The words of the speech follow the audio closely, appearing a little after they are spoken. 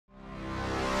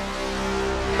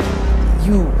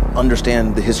you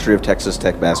understand the history of Texas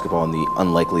Tech basketball and the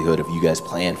unlikelihood of you guys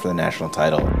playing for the national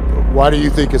title? Why do you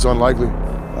think it's unlikely?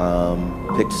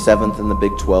 Picked 7th in the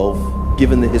Big 12,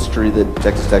 given the history that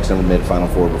Texas Tech's never made a Final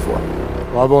Four before.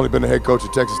 Well, I've only been the head coach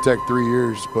at Texas Tech 3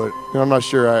 years, but I'm not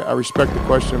sure. I respect the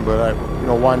question, but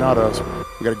why not us?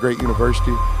 We got a great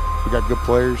university. We got good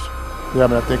players. Yeah,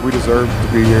 I think we deserve to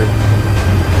be here.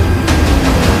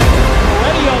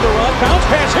 Already on the run, bounce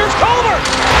pass. Here's Culver.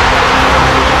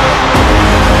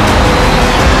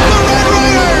 The Red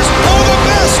Raiders are the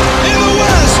best in the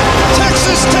West.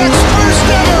 Texas Tech's first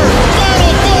ever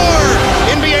Final Four.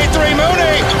 NBA 3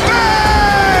 Mooney.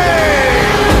 Bang!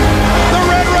 The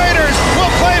Red Raiders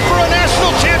will play for a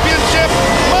national championship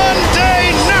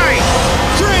Monday night.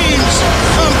 Dreams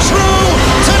come true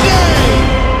today.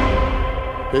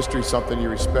 History's something you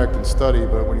respect and study,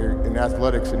 but when you're in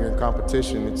athletics and you're in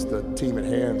competition, it's the team at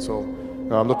hand. So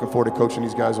I'm looking forward to coaching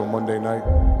these guys on Monday night.